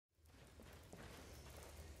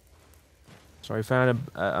So I found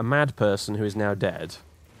a mad person who is now dead.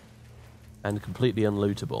 And completely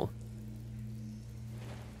unlootable.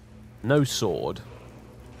 No sword.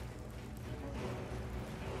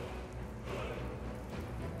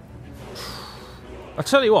 I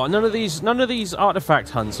tell you what, none of these artifact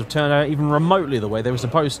hunts have turned out even remotely the way they were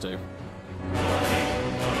supposed to.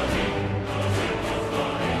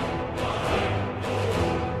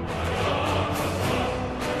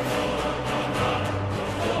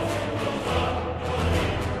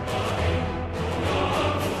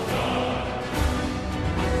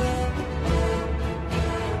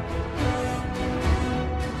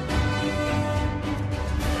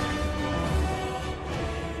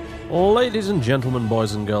 Ladies and gentlemen,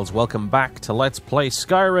 boys and girls, welcome back to Let's Play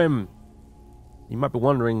Skyrim! You might be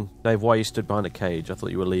wondering, Dave, why you stood behind a cage. I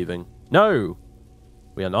thought you were leaving. No!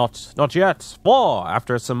 We are not. Not yet. For,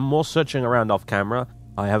 after some more searching around off camera,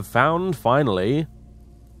 I have found, finally,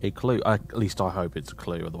 a clue. At least I hope it's a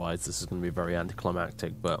clue, otherwise this is going to be very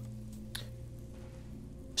anticlimactic, but...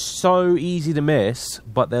 So easy to miss,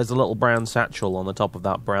 but there's a little brown satchel on the top of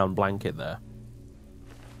that brown blanket there.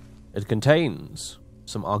 It contains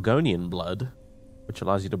some Argonian blood, which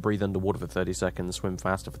allows you to breathe underwater for 30 seconds, swim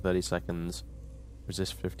faster for 30 seconds,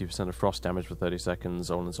 resist 50% of frost damage for 30 seconds,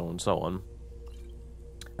 so on and so on and so on.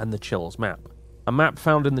 And the Chill's map. A map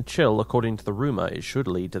found in the Chill, according to the rumour, it should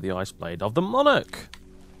lead to the Ice Blade of the Monarch!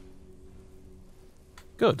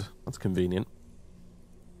 Good. That's convenient.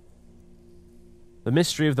 The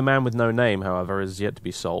mystery of the man with no name, however, is yet to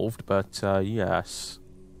be solved, but, yes.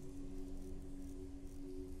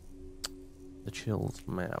 The Chill's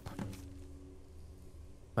map.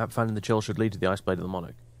 Map found in the Chill should lead to the Ice Blade of the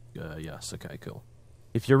Monarch. Yes, okay, cool.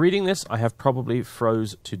 If you're reading this, I have probably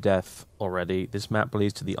froze to death already. This map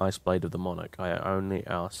leads to the Ice Blade of the Monarch. I only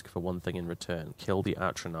ask for one thing in return. Kill the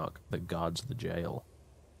Atronach that guards the jail.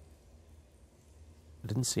 I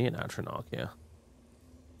didn't see an Atronach here.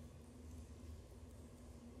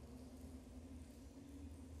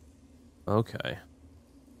 Okay.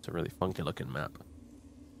 It's a really funky looking map.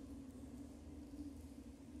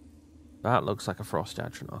 That looks like a frost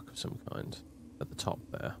Atronach of some kind at the top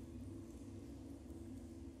there.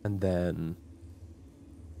 And then...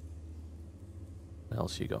 what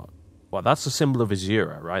else you got? Well, that's the symbol of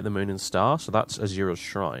Azura, right? The moon and star. So that's Azura's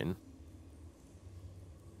shrine.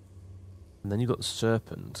 And then you got the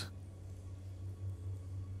serpent.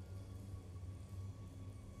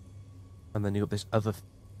 And then you got this other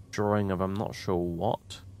drawing of I'm not sure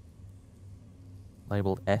what.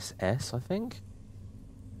 Labeled SS, I think?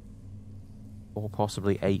 Or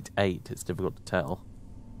possibly 8-8, it's difficult to tell.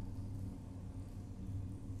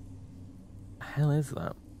 The hell is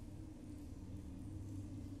that?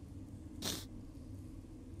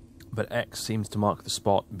 But X seems to mark the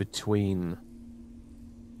spot between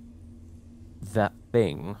that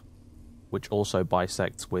thing, which also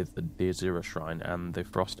bisects with the Azura Shrine and the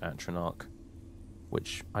Frost Atronach,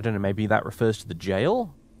 which, I don't know, maybe that refers to the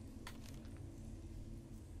jail?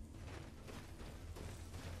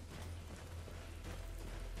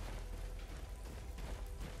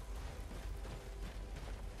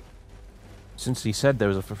 Since he said there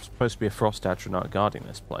was supposed to be a Frost Atronach guarding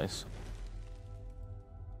this place.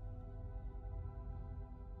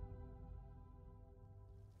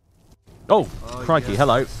 Oh, crikey, yes.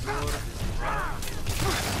 Hello.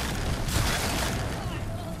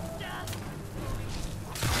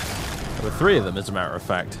 There were 3 of them, as a matter of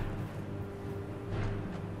fact.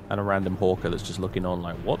 And a random hawker that's just looking on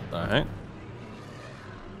like, what the heck?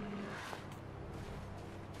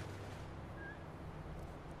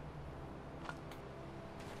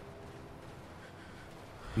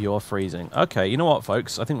 You're freezing. Okay, you know what,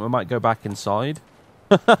 folks? I think we might go back inside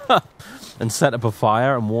and set up a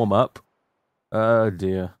fire and warm up. Oh,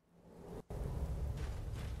 dear.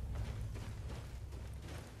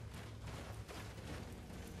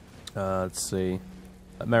 Let's see.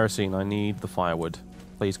 Mericine, I need the firewood.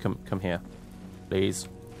 Please come here. Please.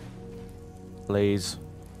 Please.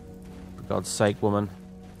 For God's sake, woman.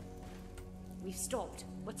 We've stopped.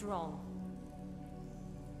 What's wrong?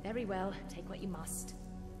 Very well. Take what you must.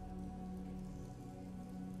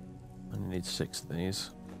 I need 6 of these.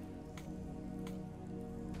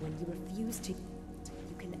 When you refuse to,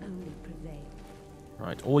 you can only prevail.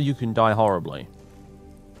 Right, or you can die horribly.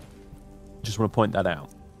 Just want to point that out.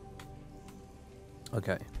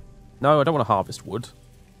 Okay. No, I don't want to harvest wood.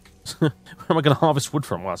 Where am I going to harvest wood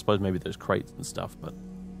from? Well, I suppose maybe there's crates and stuff, but...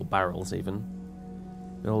 or barrels, even.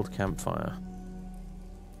 Build campfire.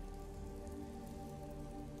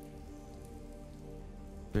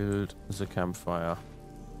 Build the campfire.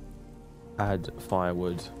 Add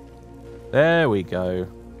firewood. There we go.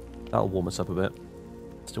 That'll warm us up a bit.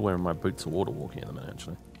 Still wearing my boots of water walking at the minute,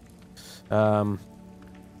 actually.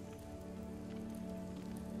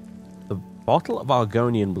 The bottle of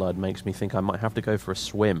Argonian blood makes me think I might have to go for a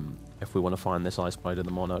swim if we want to find this Ice Blade of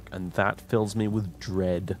the Monarch, and that fills me with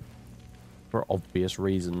dread for obvious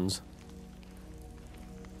reasons.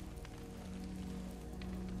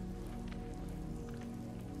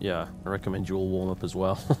 Yeah, I recommend you all warm up as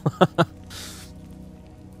well.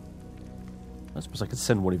 I suppose I could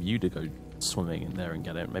send one of you to go swimming in there and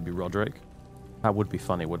get it. Maybe Roderick. That would be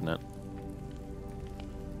funny, wouldn't it?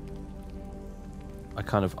 I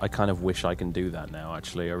kind of wish I can do that now,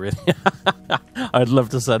 actually. I really... I'd love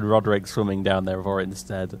to send Roderick swimming down there for it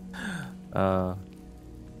instead. Won't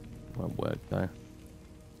work, though.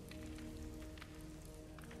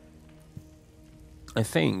 I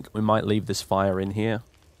think we might leave this fire in here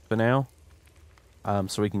for now.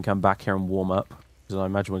 So we can come back here and warm up. Because I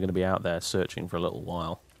imagine we're going to be out there searching for a little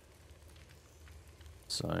while.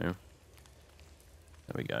 So, there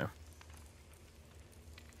we go.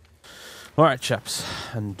 Alright, chaps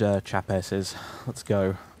and chapesses, let's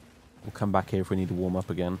go. We'll come back here if we need to warm up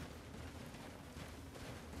again.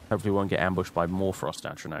 Hopefully we won't get ambushed by more Frost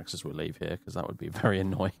Atronachs as we leave here, because that would be very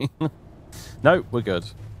annoying. No, we're good.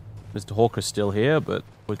 Mr. Hawker's still here, but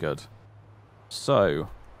we're good. So,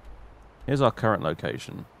 here's our current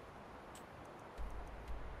location.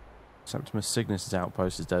 Septimus Cygnus'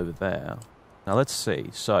 outpost is over there. Now let's see.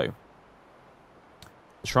 So,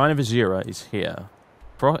 the Shrine of Azura is here.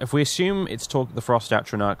 If we assume it's the Frost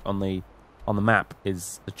Atronach on the map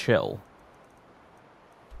is the Chill,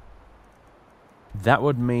 that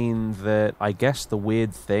would mean that I guess the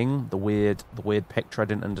weird thing, the weird picture I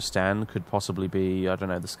didn't understand, could possibly be, I don't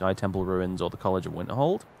know, the Sky Temple ruins or the College of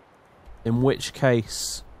Winterhold. In which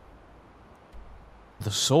case,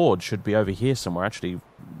 the sword should be over here somewhere, actually,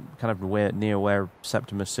 kind of near where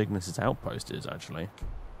Septimus Cygnus' outpost is, actually.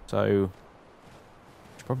 So,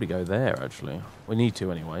 should probably go there, actually. We need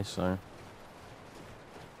to anyway, so.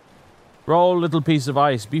 Roll, little piece of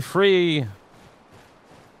ice, be free!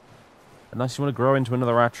 Unless you want to grow into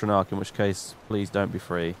another Atronach, in which case, please don't be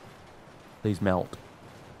free. Please melt.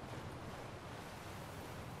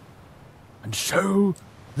 And so,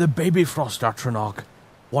 the baby Frost Atronach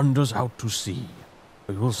wanders out to sea.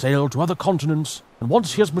 He will sail to other continents, and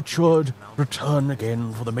once he has matured, return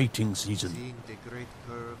again for the mating season. Seeing the great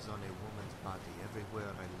curves on a woman's body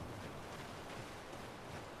everywhere I look.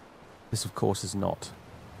 This, of course, is not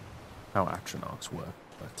how Atronachs work,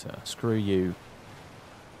 but screw you,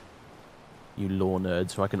 you lore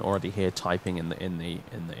nerds, who I can already hear typing in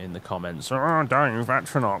the comments. Oh, Dave,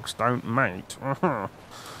 Atronachs don't mate. Oh,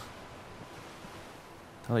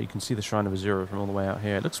 you can see the Shrine of Azura from all the way out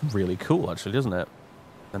here. It looks really cool, actually, doesn't it?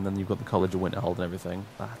 And then you've got the College of Winterhold and everything.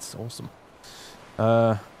 That's awesome.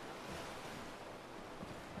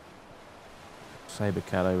 Saber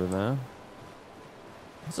Cat over there.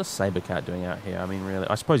 What's a Saber Cat doing out here? I mean, really,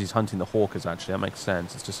 I suppose he's hunting the Hawkers, actually. That makes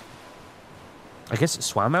sense. It's just, I guess it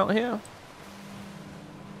swam out here?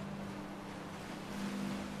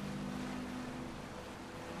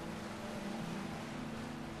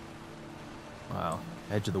 Wow.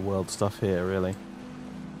 Edge of the world stuff here, really.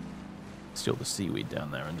 Still the seaweed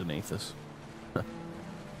down there underneath us.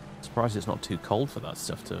 Surprised it's not too cold for that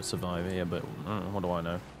stuff to survive here, but what do I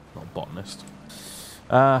know? Not a botanist.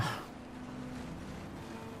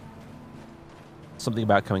 Something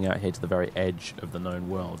about coming out here to the very edge of the known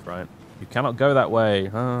world, right? You cannot go that way.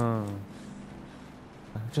 I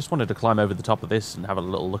just wanted to climb over the top of this and have a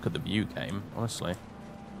little look at the view game, honestly.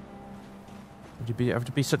 Would you have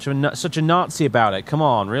to be such a Nazi about it? Come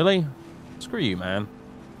on, really? Screw you, man.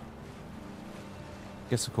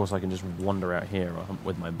 Guess, of course, I can just wander out here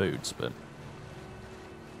with my boots, but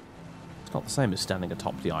it's not the same as standing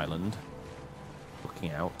atop the island,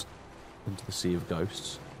 looking out into the sea of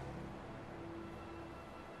ghosts,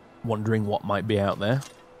 wondering what might be out there.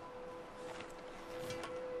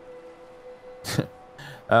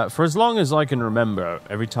 For as long as I can remember,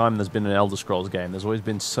 every time there's been an Elder Scrolls game, there's always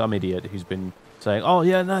been some idiot who's been saying, "Oh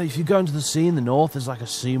yeah, no, if you go into the sea in the north, there's like a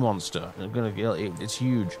sea monster. It's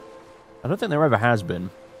huge." I don't think there ever has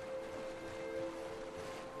been.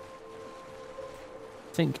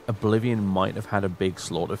 I think Oblivion might have had a big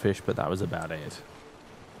slaughterfish, but that was about it.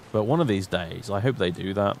 But one of these days, I hope they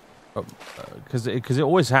do that. Because it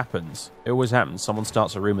always happens. It always happens. Someone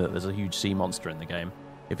starts a rumour that there's a huge sea monster in the game,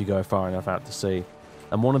 if you go far enough out to sea.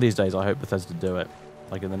 And one of these days, I hope Bethesda do it.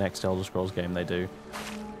 Like in the next Elder Scrolls game they do.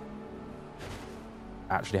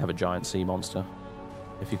 Actually have a giant sea monster,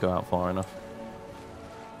 if you go out far enough.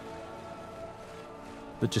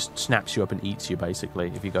 that just snaps you up and eats you,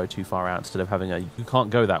 basically, if you go too far out, instead of having a "you can't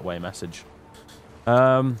go that way" message.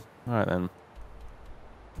 Alright then.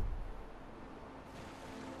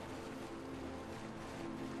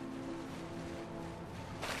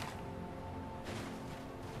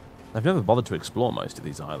 I've never bothered to explore most of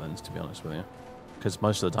these islands, to be honest with you. Because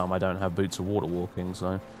most of the time I don't have boots of water walking,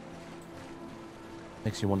 so...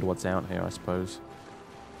 makes you wonder what's out here, I suppose.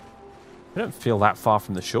 I don't feel that far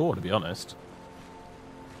from the shore, to be honest.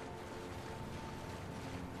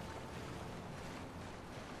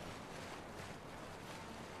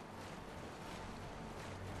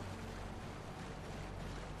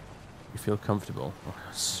 You feel comfortable?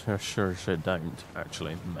 Oh, sure don't,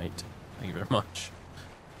 actually, mate. Thank you very much.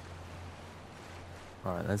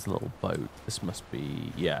 Alright, there's a little boat. This must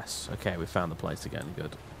be... yes. Okay, we found the place again.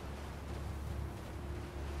 Good.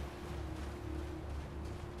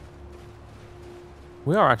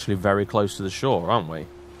 We are actually very close to the shore, aren't we?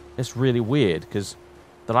 It's really weird, because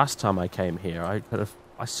the last time I came here,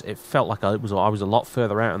 it felt like I was a lot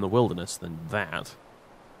further out in the wilderness than that.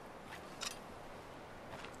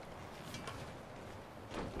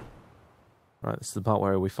 Right, this is the part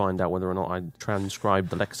where we find out whether or not I transcribed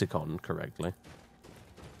the lexicon correctly.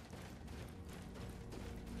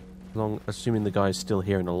 Assuming the guy's still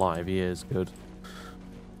here and alive, he is. Good.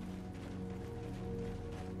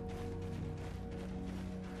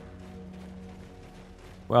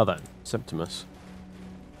 Well then, Septimus.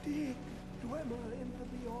 Dig, dweller in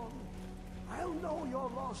the beyond. I'll know your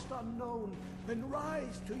lost unknown, then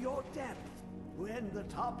rise to your depth. When the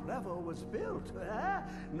top level was built,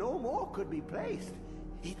 no more could be placed.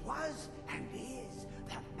 It was and is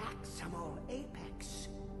the maximal apex.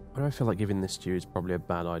 Why do I feel like giving this to you is probably a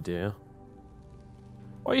bad idea?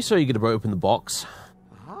 Why are you so eager to open the box?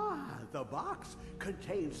 Ah, the box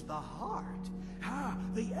contains the heart.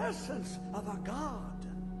 The essence of a god.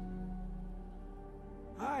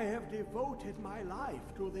 I have devoted my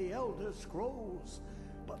life to the Elder Scrolls,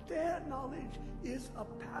 but their knowledge is a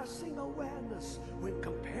passing awareness when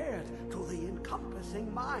compared to the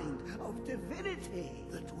encompassing mind of divinity.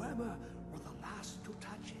 The Dwemer were the last to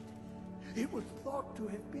touch it. It was thought to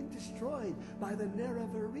have been destroyed by the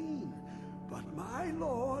Nerevarine, but my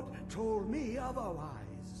lord told me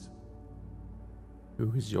otherwise.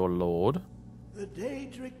 Who is your lord? The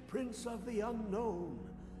Daedric Prince of the Unknown,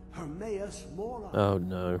 Hermaeus Mora. Oh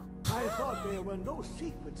no. I thought there were no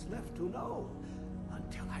secrets left to know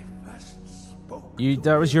until I first spoke.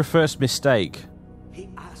 That was your first mistake. He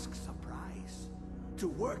asks a price to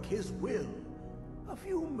work his will. A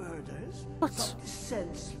few murders, what? Some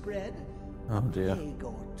dissent spread. Oh dear. A plague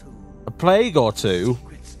or two. A plague or two?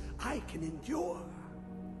 Secrets I can endure.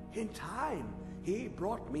 In time, he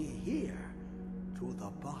brought me here to the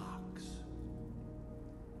box.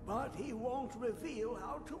 But he won't reveal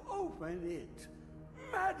how to open it.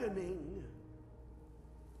 Maddening.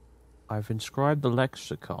 I've inscribed the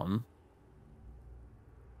lexicon.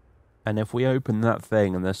 And if we open that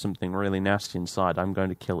thing and there's something really nasty inside, I'm going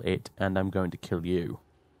to kill it and I'm going to kill you.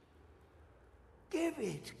 Give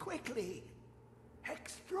it quickly.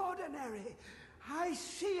 Extraordinary. I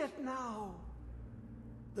see it now.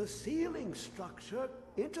 The ceiling structure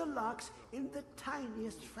interlocks in the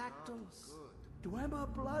tiniest fractals.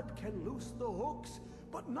 Dwemer blood can loose the hooks,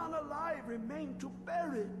 but none alive remain to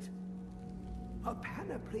bear it. A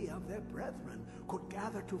panoply of their brethren could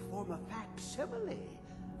gather to form a facsimile.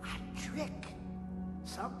 A trick.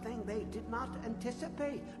 Something they did not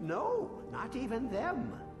anticipate. No, not even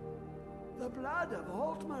them. The blood of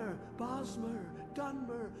Altmer, Bosmer,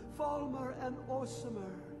 Dunmer, Falmer, and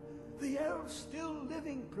Orsimer. The elves still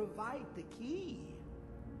living provide the key.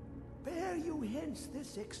 Bear you hence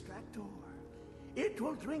this extractor. It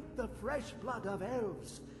will drink the fresh blood of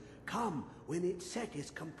elves. Come when its set is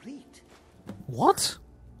complete. What?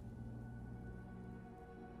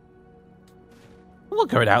 I'm not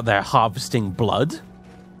going out there harvesting blood.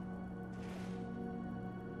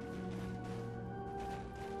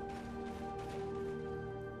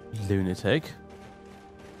 Lunatic.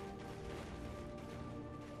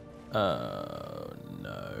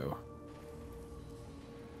 No.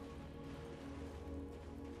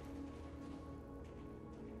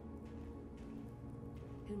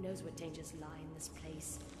 Who knows what dangers lie in this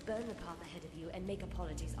place? Burn the path ahead of you and make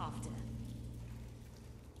apologies after.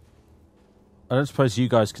 I don't suppose you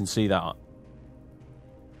guys can see that.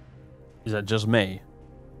 Is that just me?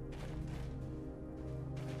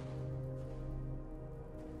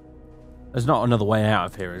 There's not another way out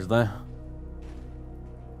of here, is there?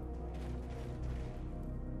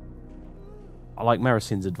 I like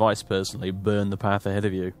Maricin's advice personally. Burn the path ahead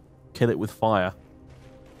of you. Kill it with fire.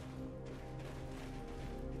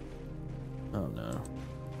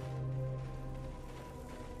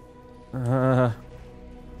 Get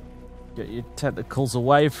your tentacles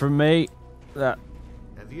away from me. That.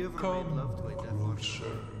 Have you ever Come made love to a dead body?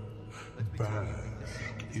 closer.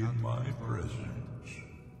 Bask in my presence.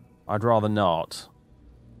 I'd rather not.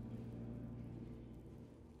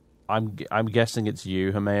 I'm guessing it's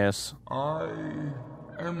you, Hermaeus. I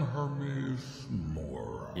am Hermes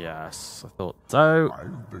Mora. Yes, I thought so.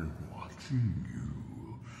 I've been watching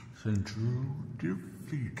you since you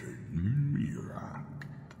defeated Mirak.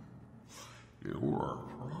 Your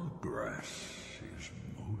progress is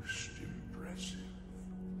most impressive.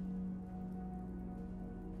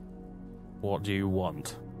 What do you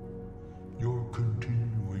want? Your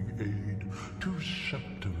continuing aid to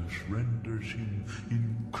Septimus renders him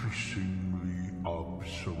increasingly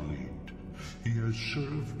obsolete. He has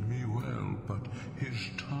served me well, but his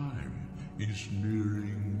time is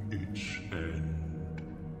nearing its end.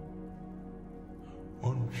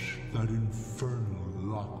 Once that infernal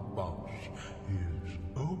lockbox is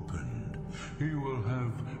opened, he will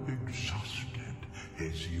have exhausted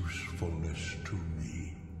his usefulness to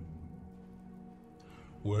me.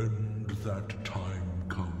 When that time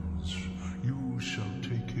comes, you shall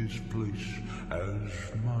take his place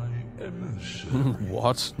as my emissary.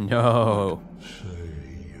 What? No.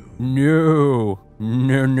 Say you. No.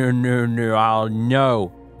 No.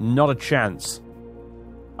 No. Not a chance.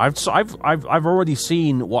 I've already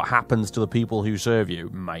seen what happens to the people who serve you,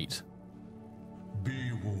 mate.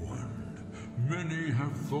 Be warned. Many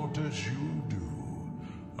have thought as you do.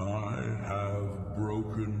 I have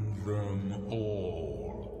broken them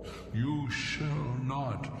all. You shall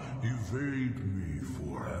not evade me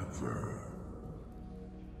forever.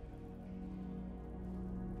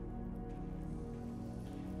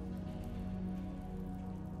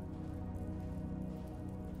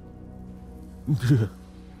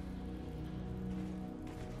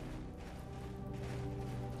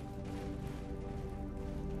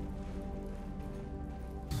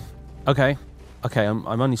 Okay, I'm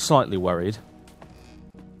only slightly worried.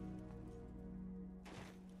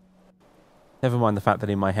 Never mind the fact that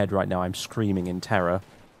in my head right now I'm screaming in terror.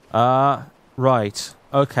 Right,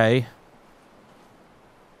 okay.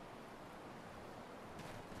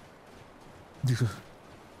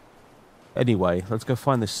 Anyway, let's go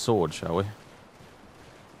find this sword, shall we?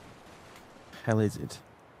 Hell is it?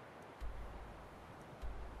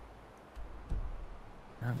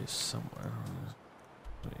 That is somewhere.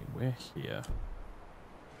 We're here.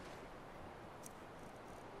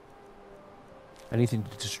 Anything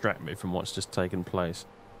to distract me from what's just taken place.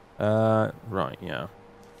 Right, yeah.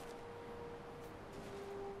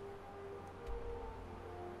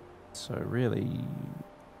 So really...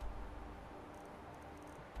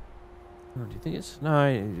 Oh, do you think it's...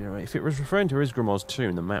 No, you know, if it was referring to Isgrimmar's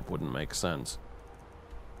tomb, the map wouldn't make sense.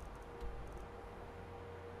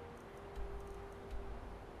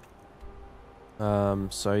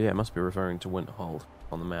 So yeah, it must be referring to Winterhold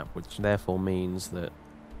on the map, which therefore means that,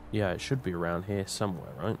 yeah, it should be around here somewhere,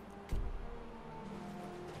 right?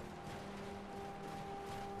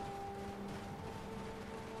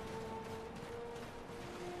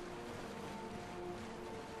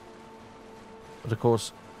 But of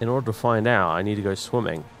course, in order to find out, I need to go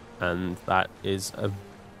swimming, and that is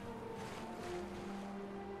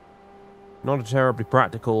not a terribly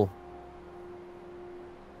practical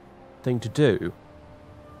thing to do,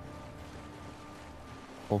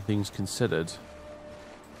 all things considered.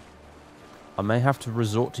 I may have to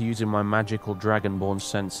resort to using my magical Dragonborn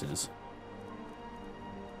senses.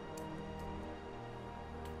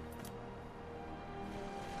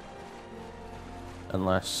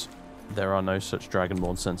 Unless there are no such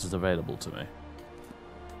Dragonborn senses available to me.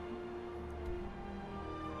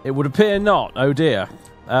 It would appear not, oh dear.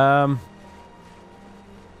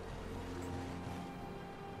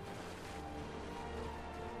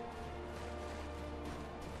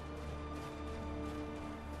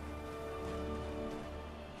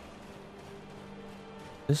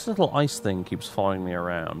 This little ice thing keeps following me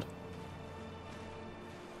around.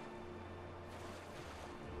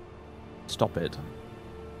 Stop it.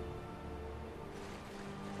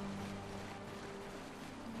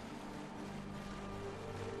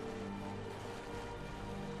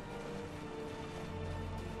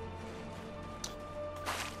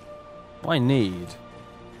 What I need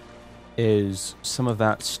is some of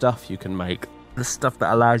that stuff you can make. The stuff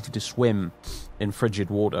that allows you to swim in frigid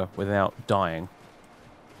water without dying.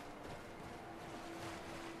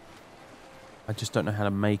 I just don't know how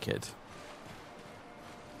to make it.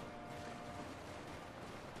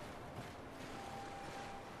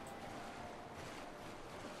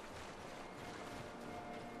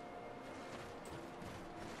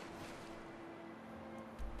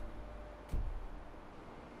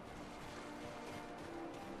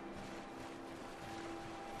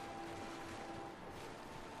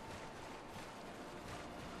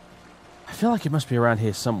 feel like it must be around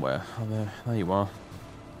here somewhere. Oh, there you are.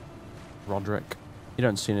 Roderick. You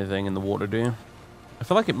don't see anything in the water, do you? I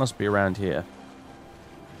feel like it must be around here.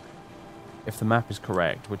 If the map is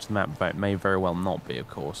correct, which the map may very well not be, of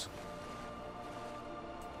course.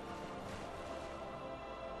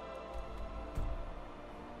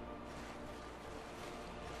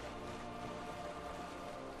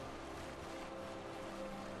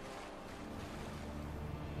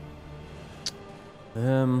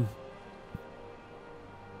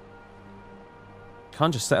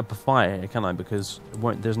 Can't just set up a fire here, can I? Because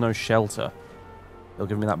there's no shelter. They'll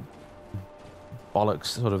give me that bollocks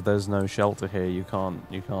sort of there's no shelter here. You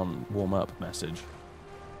can't warm up message.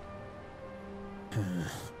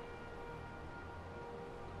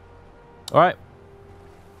 All right.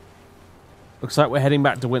 Looks like we're heading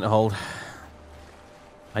back to Winterhold.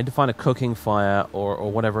 I need to find a cooking fire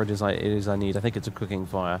or whatever it is I need. I think it's a cooking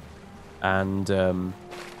fire, and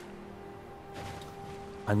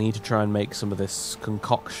I need to try and make some of this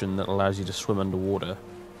concoction that allows you to swim underwater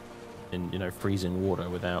in, freezing water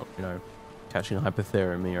without, catching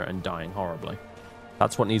hypothermia and dying horribly.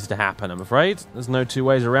 That's what needs to happen, I'm afraid. There's no two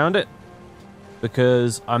ways around it.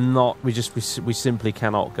 Because we simply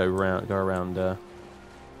cannot go around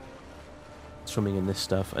swimming in this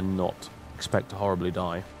stuff and not expect to horribly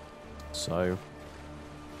die. So,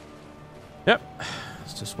 yep.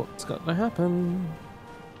 That's just what's got to happen.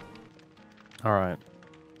 Alright.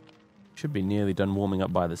 Should be nearly done warming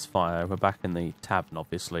up by this fire. We're back in the tavern,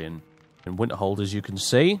 obviously, in Winterhold, as you can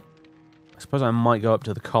see. I suppose I might go up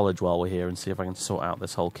to the college while we're here and see if I can sort out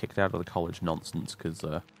this whole kicked out of the college nonsense, because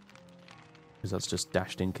that's just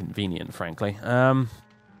dashed inconvenient, frankly.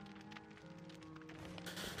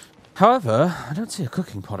 However, I don't see a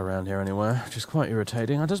cooking pot around here anywhere, which is quite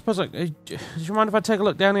irritating. I just suppose, do you mind if I take a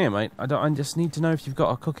look down here, mate? I just need to know if you've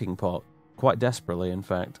got a cooking pot. Quite desperately, in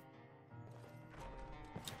fact.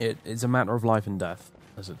 It's a matter of life and death,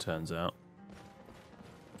 as it turns out.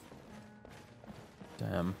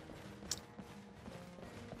 Damn.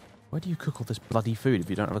 Where do you cook all this bloody food if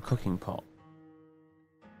you don't have a cooking pot?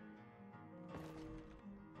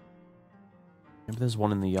 Maybe there's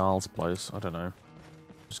one in the Jarl's place. I don't know. I'm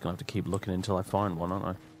just going to have to keep looking until I find one, aren't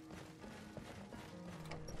I?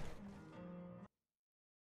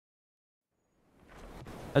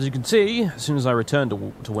 As you can see, as soon as I returned to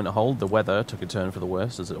Winterhold, the weather took a turn for the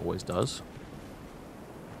worse, as it always does.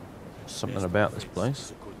 Something about this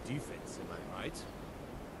place. A good defense, am I right?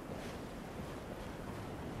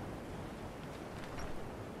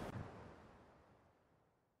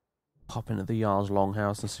 Pop into the Jarl's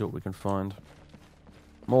longhouse and see what we can find.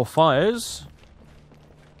 More fires.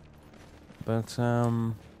 But,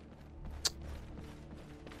 nothing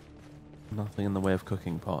in the way of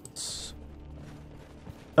cooking pots.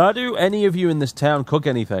 Do any of you in this town cook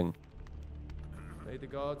anything? May the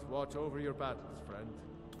gods watch over your battles, friend.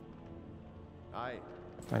 Aye.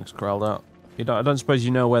 Thanks, Kralda. I don't suppose you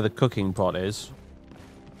know where the cooking pot is?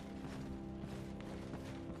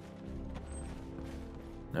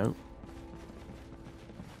 No.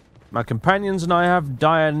 My companions and I have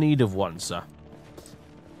dire need of one, sir.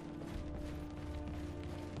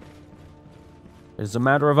 It is a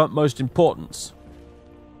matter of utmost importance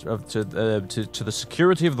to the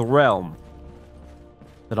security of the realm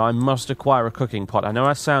that I must acquire a cooking pot. I know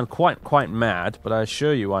I sound quite mad, but I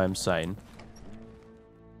assure you I am sane.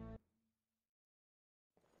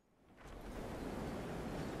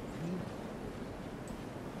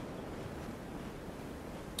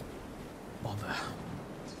 Bother.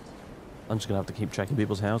 I'm just gonna have to keep checking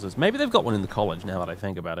people's houses. Maybe they've got one in the college now that I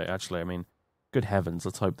think about it, actually. I mean, good heavens,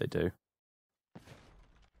 let's hope they do.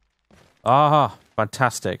 Ah,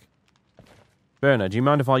 fantastic. Berna, do you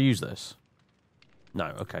mind if I use this?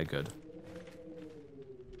 No, okay, good.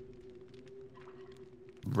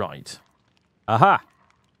 Right. Aha!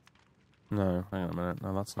 No, hang on a minute.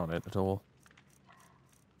 No, that's not it at all.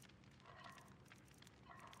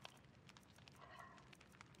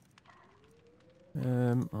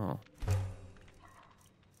 Oh.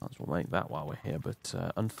 Might as well make that while we're here, but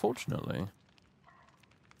unfortunately...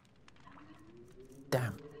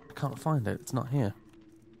 Damn, I can't find it. It's not here.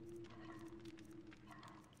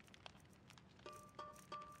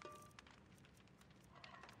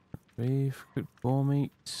 Beef, cooked boar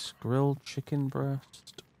meat, grilled chicken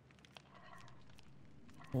breast,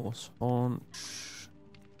 horse haunch.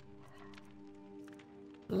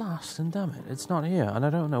 Blast and damn it, it's not here, and I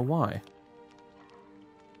don't know why.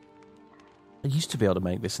 I used to be able to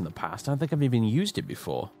make this in the past. I don't think I've even used it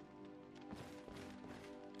before.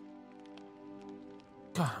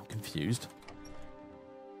 God, I'm confused.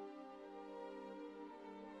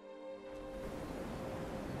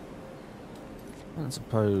 I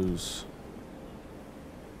suppose.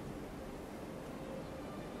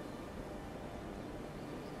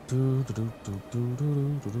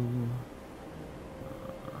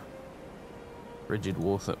 Frigid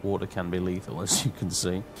water can be lethal, as you can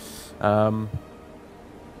see.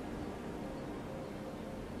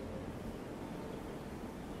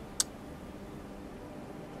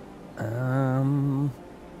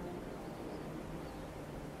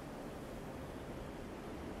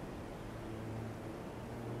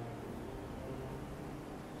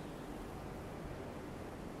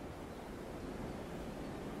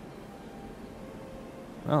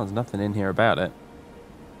 Well, there's nothing in here about it.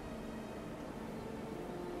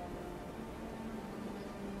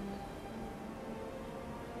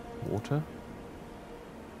 Water?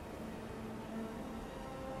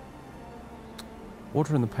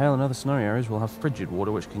 Water in the pale and other snowy areas will have frigid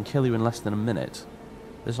water, which can kill you in less than a minute.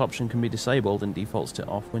 This option can be disabled and defaults to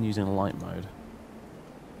off when using light mode.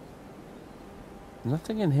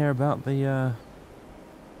 Nothing in here about the,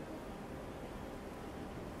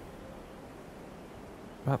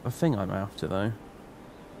 about the thing I'm after, though.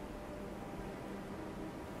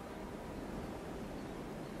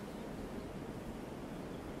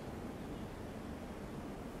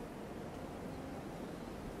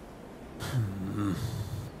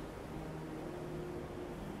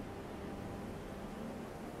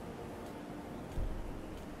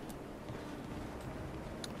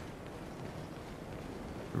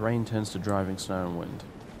 Rain turns to driving snow and wind.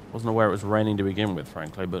 Wasn't aware it was raining to begin with,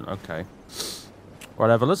 frankly, but okay.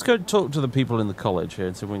 Whatever, let's go talk to the people in the college here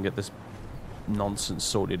and see if we can get this nonsense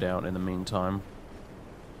sorted out in the meantime.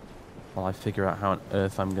 While I figure out how on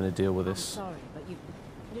earth I'm going to deal with this I'm sorry, but you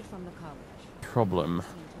put it from the college. problem.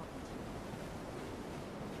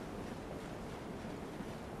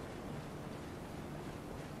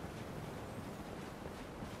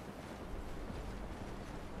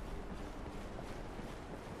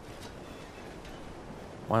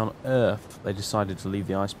 Why on earth they decided to leave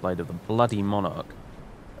the ice blade of the bloody monarch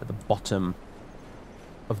at the bottom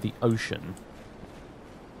of the ocean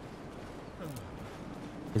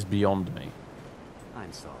is beyond me.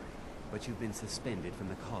 I'm sorry, but you've been suspended from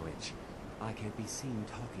the college. I can't be seen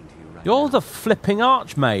talking to you right You're now. the flipping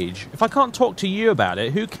archmage. If I can't talk to you about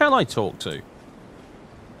it, who can I talk to?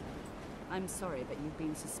 I'm sorry, but you've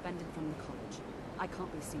been suspended from the college. I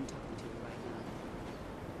can't be seen talking to you right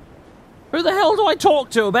now. Who the hell do I talk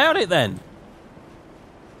to about it then?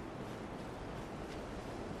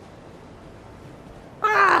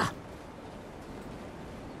 Ah!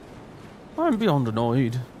 I'm beyond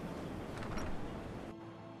annoyed.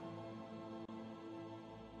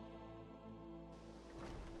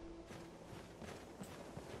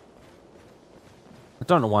 I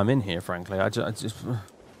don't know why I'm in here, frankly. I just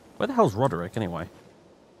where the hell's Roderick, anyway?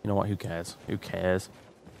 You know what? Who cares? Who cares?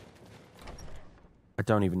 I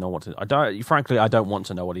don't even know what to... frankly, I don't want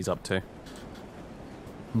to know what he's up to.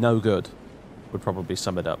 No good would probably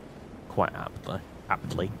sum it up quite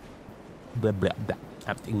aptly. Blah, blah, blah.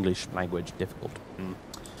 English language, difficult.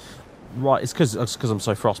 Right, it's because I'm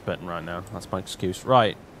so frostbitten right now. That's my excuse.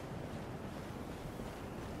 Right.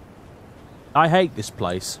 I hate this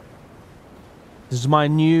place. This is my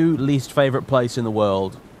new least favourite place in the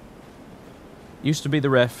world. Used to be the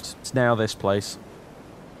Rift, it's now this place.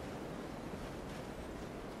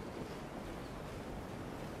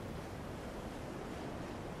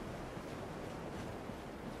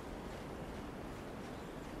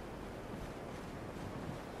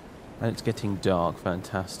 And it's getting dark,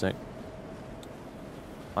 fantastic.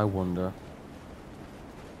 I wonder.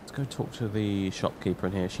 Let's go talk to the shopkeeper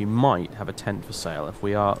in here. She might have a tent for sale. If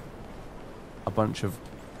we are a bunch of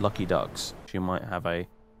lucky ducks, she might have a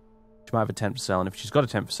tent for sale. And if she's got a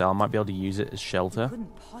tent for sale, I might be able to use it as shelter.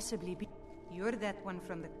 Couldn't possibly be. You're that one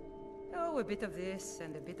from the. Oh, a bit of this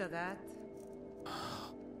and a bit of that.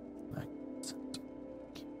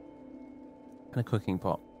 And a cooking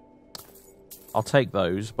pot. I'll take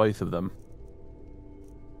those, both of them.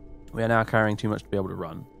 We are now carrying too much to be able to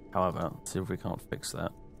run. However, let's see if we can't fix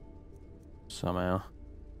that somehow.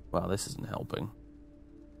 Well, this isn't helping.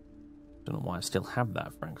 Don't know why I still have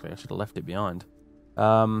that, frankly. I should have left it behind.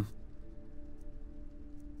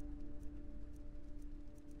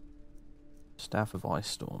 Staff of Ice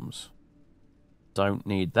Storms. Don't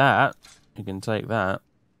need that. You can take that.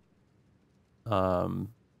 Don't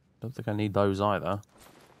think I need those either.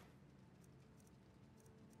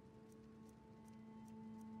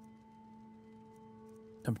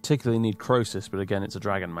 I particularly need Croesus, but again, it's a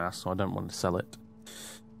dragon mask, so I don't want to sell it.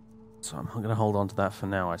 So I'm going to hold on to that for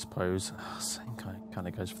now, I suppose. Same kind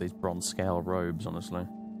of goes for these bronze scale robes, honestly.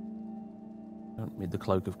 Don't need the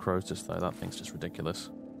Cloak of Crotus, though. That thing's just ridiculous.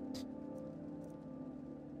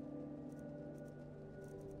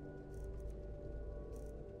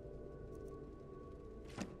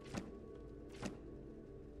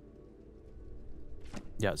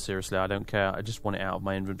 Yeah, seriously, I don't care. I just want it out of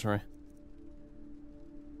my inventory.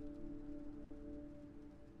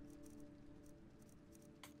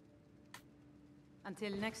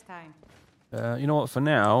 Until next time. You know what, for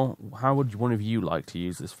now, how would one of you like to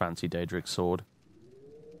use this fancy Daedric sword?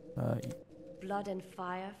 Blood and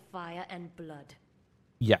fire, fire and blood.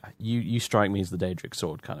 Yeah, you strike me as the Daedric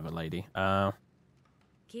sword kind of a lady.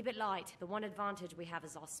 Keep it light. The one advantage we have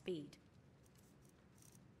is our speed.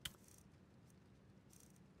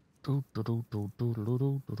 There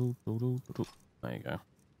you go.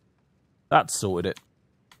 That sorted it.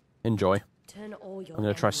 Enjoy. Turn all your I'm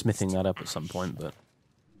going to try enemies smithing to that up at ash. some point, but...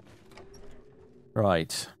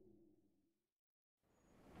 Right.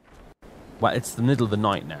 Well, it's the middle of the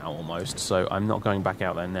night now, almost, so I'm not going back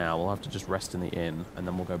out there now. We'll have to just rest in the inn, and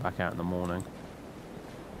then we'll go back out in the morning.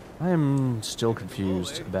 I am still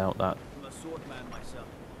confused about that.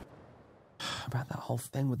 About that whole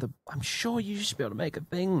thing with the... I'm sure you should be able to make a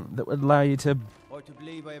thing that would allow you to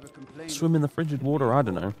swim in the frigid water. I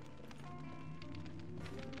don't know.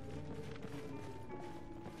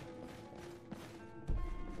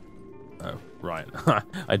 Oh, right.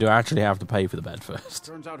 I do actually have to pay for the bed first.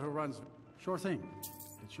 Turns out who runs... Sure thing.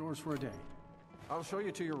 It's yours for a day. I'll show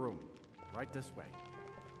you to your room. Right this way.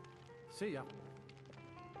 See ya.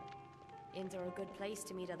 Inns are a good place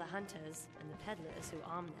to meet other hunters and the peddlers who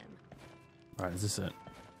arm them. Right, is this it?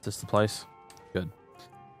 Is this the place? Good.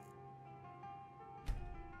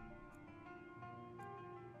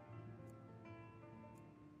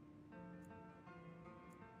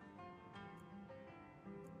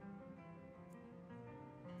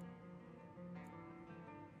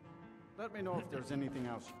 Let me know if there's anything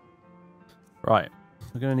else. Right.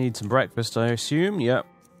 We're going to need some breakfast, I assume. Yep.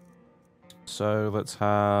 So let's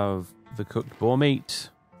have the cooked boar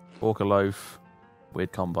meat, pork a loaf.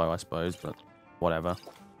 Weird combo, I suppose, but whatever.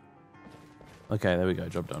 Okay, there we go.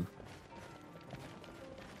 Job done.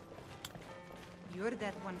 You're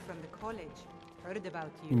that one from the college. Heard about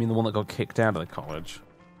you. You mean the one that got kicked out of the college?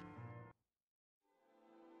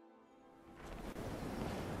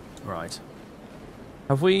 Right.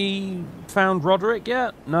 Have we found Roderick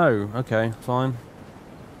yet? No. Okay, fine.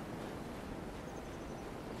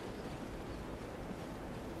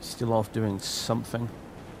 Still off doing something.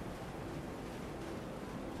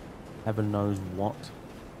 Heaven knows what.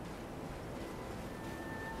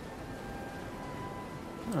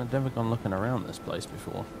 I've never gone looking around this place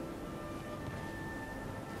before.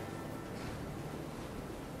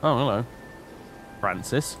 Oh, hello.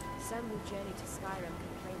 Francis. Some who journey to Skyrim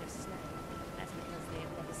complain of snow. That's because they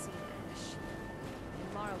have never seen ash. In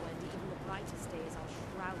Morrowind, even the brightest days are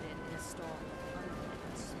shrouded in a storm of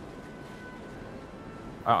unpleasant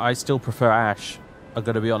smoke. I still prefer ash. I've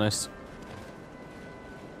got to be honest.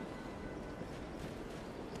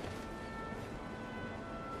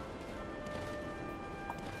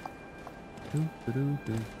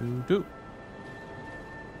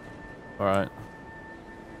 Alright.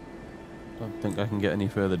 Don't think I can get any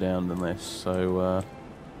further down than this, so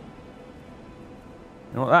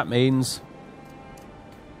you know what that means?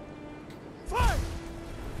 Fire!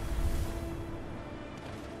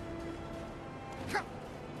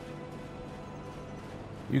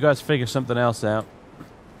 You guys figure something else out.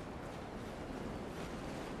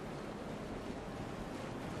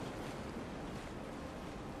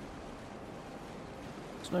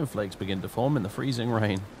 Snowflakes begin to form in the freezing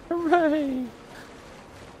rain. Hooray!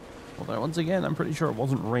 Although, once again, I'm pretty sure it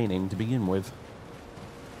wasn't raining to begin with.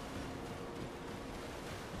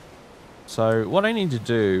 So, what I need to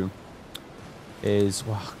do is...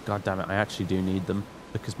 Well, God damn it, I actually do need them.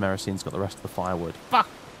 Because Mericine's got the rest of the firewood. Fuck!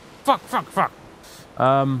 Fuck, fuck, fuck!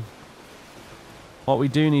 What we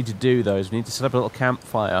do need to do, though, is we need to set up a little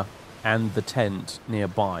campfire and the tent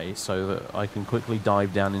nearby so that I can quickly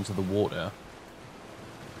dive down into the water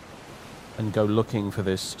and go looking for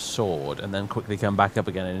this sword and then quickly come back up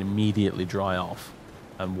again and immediately dry off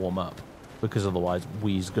and warm up. Because otherwise,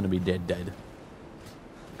 we's going to be dead.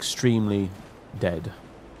 Extremely dead.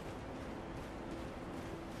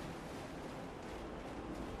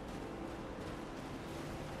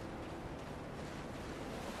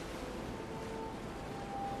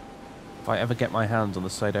 If I ever get my hands on the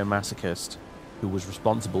sadomasochist who was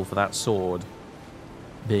responsible for that sword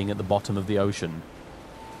being at the bottom of the ocean,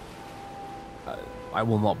 I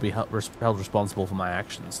will not be held responsible for my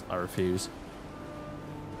actions. I refuse.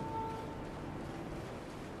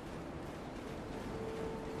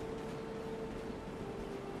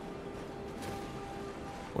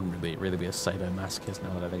 Wouldn't really be a sadomasochist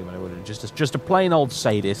now that I think about it, would it? Just a plain old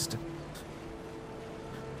sadist.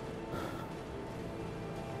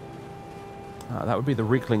 That would be the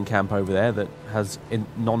Reekling camp over there that has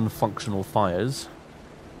non-functional fires.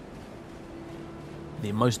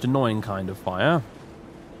 The most annoying kind of fire.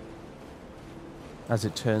 As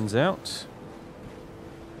it turns out.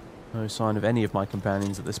 No sign of any of my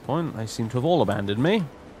companions at this point. They seem to have all abandoned me.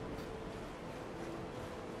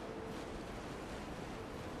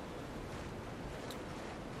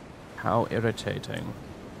 How irritating.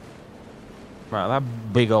 Right,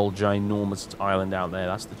 that big old ginormous island out there,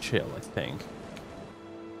 that's the chill, I think.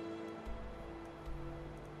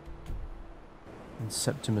 And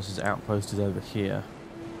Septimus's outpost is over here.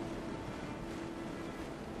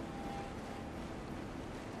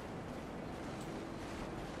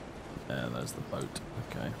 Yeah, there's the boat.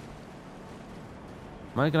 Okay.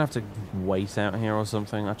 Am I gonna have to wait out here or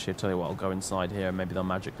something? Actually, I'll tell you what, I'll go inside here and maybe they'll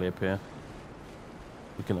magically appear.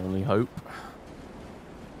 We can only hope.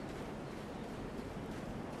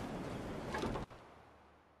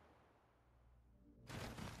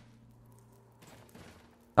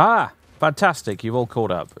 Ah! Fantastic, you've all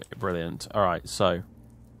caught up. Brilliant. Alright, so.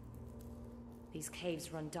 These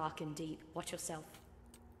caves run dark and deep. Watch yourself.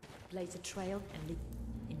 Blaze a trail and leave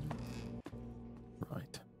in your...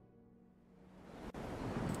 Right.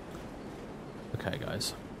 Okay,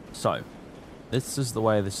 guys. So, this is the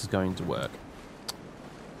way this is going to work.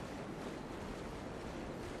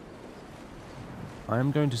 I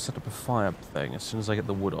am going to set up a fire thing as soon as I get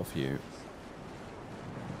the wood off you.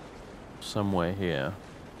 Somewhere here.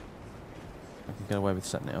 I can get away with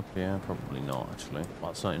setting it up here. Probably not, actually.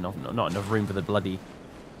 Well, it's not enough room for the bloody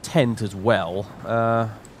tent as well.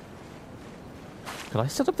 Could I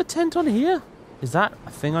set up the tent on here? Is that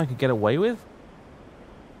a thing I could get away with?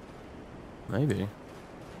 Maybe.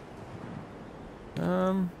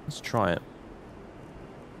 Let's try it.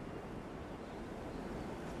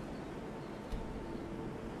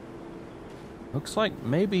 Looks like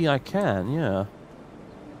maybe I can, yeah.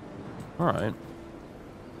 Alright.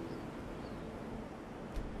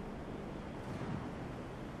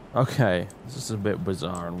 Okay, this is a bit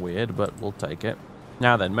bizarre and weird, but we'll take it.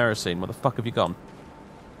 Now then, Mericine, where the fuck have you gone?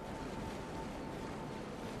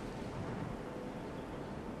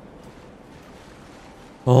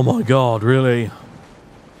 Oh my god, really?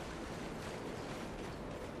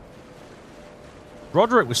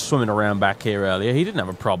 Roderick was swimming around back here earlier. He didn't have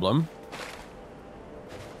a problem.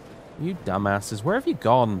 You dumbasses, where have you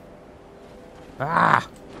gone? Ah!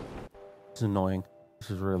 This is annoying. This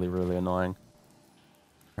is really, really annoying.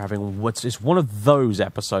 We're having it's one of those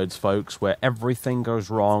episodes, folks, where everything goes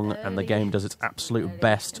wrong and the game does its absolute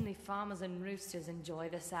best Only farmers and roosters enjoy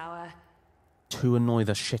this hour. to annoy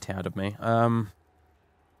the shit out of me.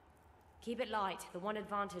 Keep it light. The one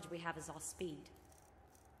advantage we have is our speed.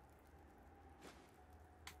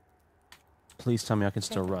 Please tell me I can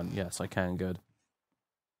still run. Yes, I can. Good.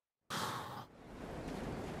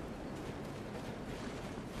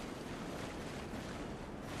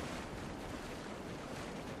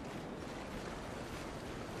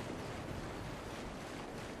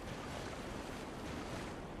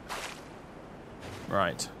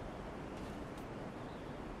 Right.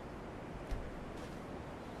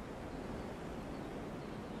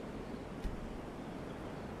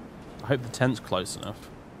 I hope the tent's close enough.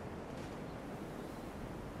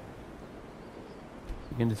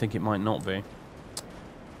 I begin to think it might not be.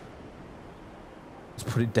 Let's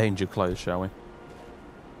put it danger close, shall we?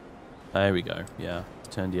 There we go. Yeah,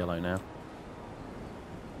 it's turned yellow now.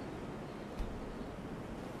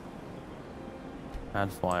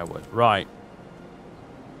 Add firewood. Right.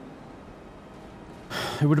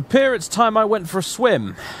 It would appear it's time I went for a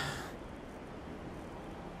swim.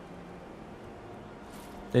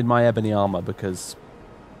 In my ebony armor, because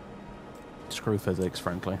screw physics,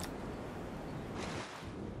 frankly.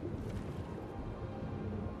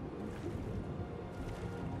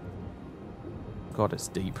 God, it's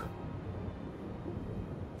deep.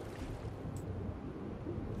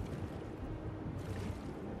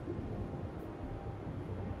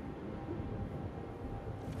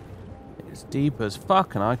 It's deep as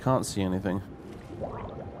fuck, and I can't see anything.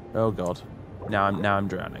 Oh god. Now I'm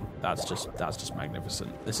drowning. That's just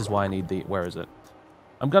magnificent. This is why I need the... Where is it?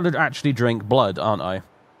 I'm going to actually drink blood, aren't I?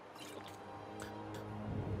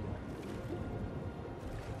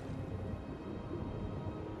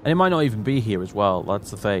 And it might not even be here as well.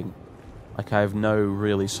 That's the thing. Like, I have no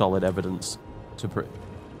really solid evidence to...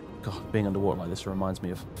 God, being underwater like this reminds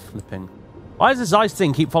me of flipping... Why does this ice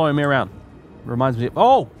thing keep following me around? It reminds me of...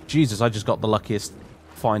 Oh! Jesus, I just got the luckiest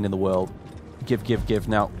find in the world. Give.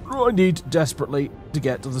 Now, I need desperately to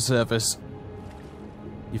get to the surface.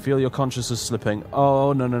 You feel your consciousness slipping.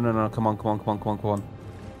 Oh, no. Come on.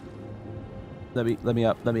 Let me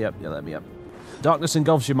up. Yeah, let me up. Darkness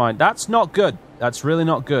engulfs your mind. That's not good. That's really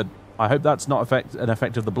not good. I hope that's not an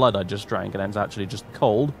effect of the blood I just drank and it's actually just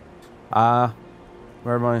cold. Where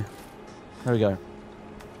am I? There we go.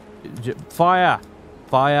 Fire!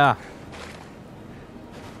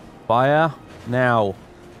 Now.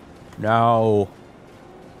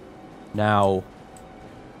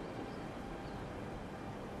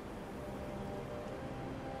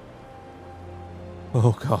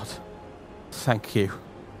 Oh God. Thank you.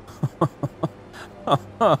 I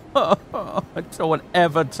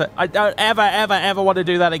don't ever want to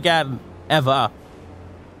do that again. Ever.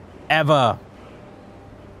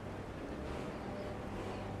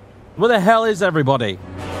 Where the hell is everybody?